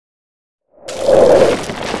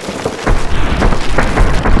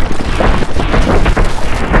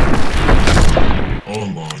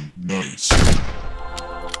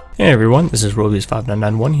Hey everyone, this is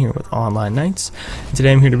Robies5991 here with Online Knights, and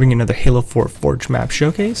today I'm here to bring you another Halo 4 Forge map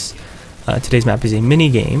showcase. Today's map is a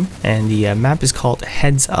mini game, and the map is called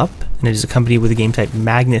Heads Up, and it is accompanied with a game type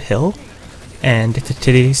Magnet Hill. And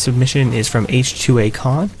today's submission is from H2A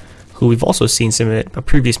Con, who we've also seen submit a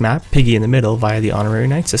previous map, Piggy in the Middle, via the Honorary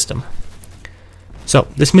Knight system. So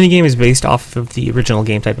this mini game is based off of the original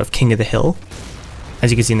game type of King of the Hill.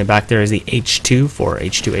 As you can see in the back there is the H2 for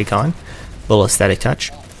H2A Con, little aesthetic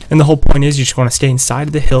touch. And the whole point is you just want to stay inside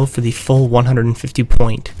of the hill for the full 150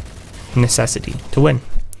 point necessity to win.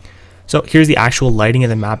 So here's the actual lighting of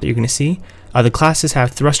the map that you're going to see. The classes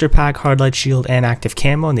have thruster pack, hard light shield, and active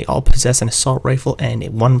camo, and they all possess an assault rifle and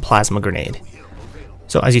one plasma grenade.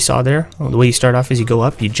 So as you saw there, the way you start off is you go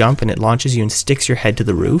up, you jump, and it launches you and sticks your head to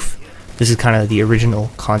the roof. This is kind of the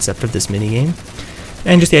original concept of this minigame.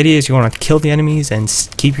 And just the idea is you want to kill the enemies and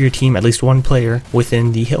keep your team, at least one player,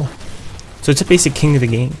 within the hill. So it's a basic King of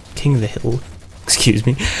the Hill, excuse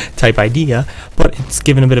me, type idea, but it's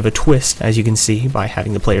given a bit of a twist, as you can see, by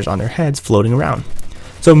having the players on their heads floating around.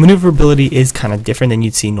 So maneuverability is kind of different than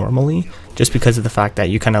you'd see normally, just because of the fact that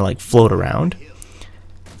you kind of like float around.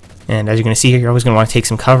 And as you're going to see here, you're always going to want to take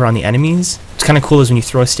some cover on the enemies. What's kind of cool is when you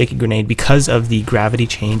throw a sticky grenade, because of the gravity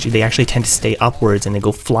change, they actually tend to stay upwards and they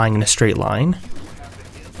go flying in a straight line.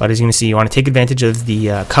 But as you're going to see, you want to take advantage of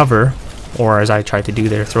the cover, or as I tried to do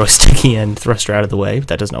there, throw a sticky and thruster out of the way, but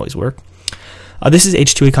that doesn't always work. This is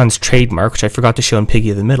H2A Con's trademark, which I forgot to show in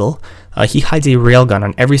Piggy in the Middle. He hides a railgun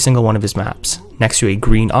on every single one of his maps, next to a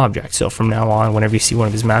green object. So from now on, whenever you see one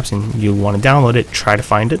of his maps and you want to download it, try to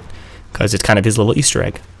find it, because it's kind of his little Easter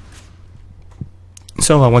egg.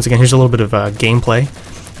 So once again, here's a little bit of gameplay.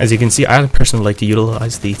 As you can see, I personally like to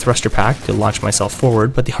utilize the thruster pack to launch myself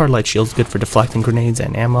forward, but the hard light shield is good for deflecting grenades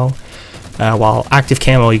and ammo. While active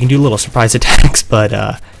camo, you can do little surprise attacks, but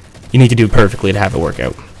you need to do it perfectly to have it work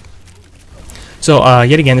out. So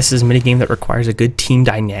yet again, this is a minigame that requires a good team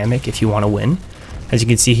dynamic if you want to win. As you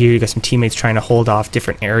can see here, you got some teammates trying to hold off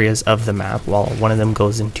different areas of the map while one of them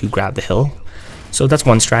goes in to grab the hill. So that's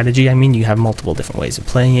one strategy. I mean, you have multiple different ways of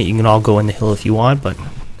playing it. You can all go in the hill if you want, but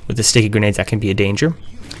with the sticky grenades, that can be a danger.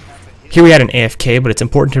 Here we had an AFK, but it's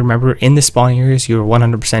important to remember in the spawn areas, you're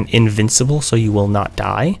 100% invincible, so you will not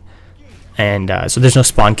die. And so there's no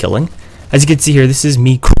spawn killing. As you can see here, this is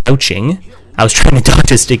me crouching. I was trying to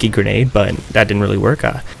dodge a sticky grenade, but that didn't really work.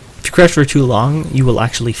 If you crouch for too long, you will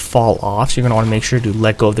actually fall off, so you're going to want to make sure to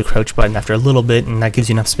let go of the crouch button after a little bit, and that gives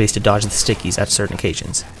you enough space to dodge the stickies at certain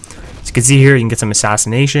occasions. As you can see here, you can get some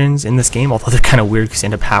assassinations in this game, although they're kind of weird because you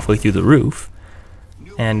end up halfway through the roof.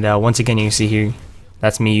 And once again, you can see here,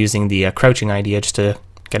 that's me using the crouching idea just to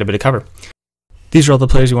get a bit of cover. These are all the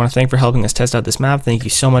players we want to thank for helping us test out this map. Thank you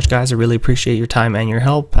so much, guys. I really appreciate your time and your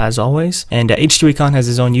help, as always. And H2A Con has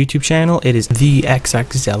his own YouTube channel. It is the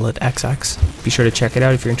XX Zealot XX. Be sure to check it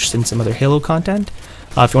out if you're interested in some other Halo content.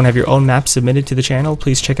 If you want to have your own map submitted to the channel,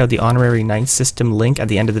 please check out the Honorary Knight system link at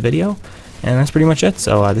the end of the video. And that's pretty much it.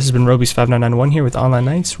 So this has been Robies5991 here with Online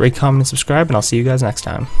Knights. Rate, comment, and subscribe, and I'll see you guys next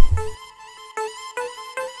time.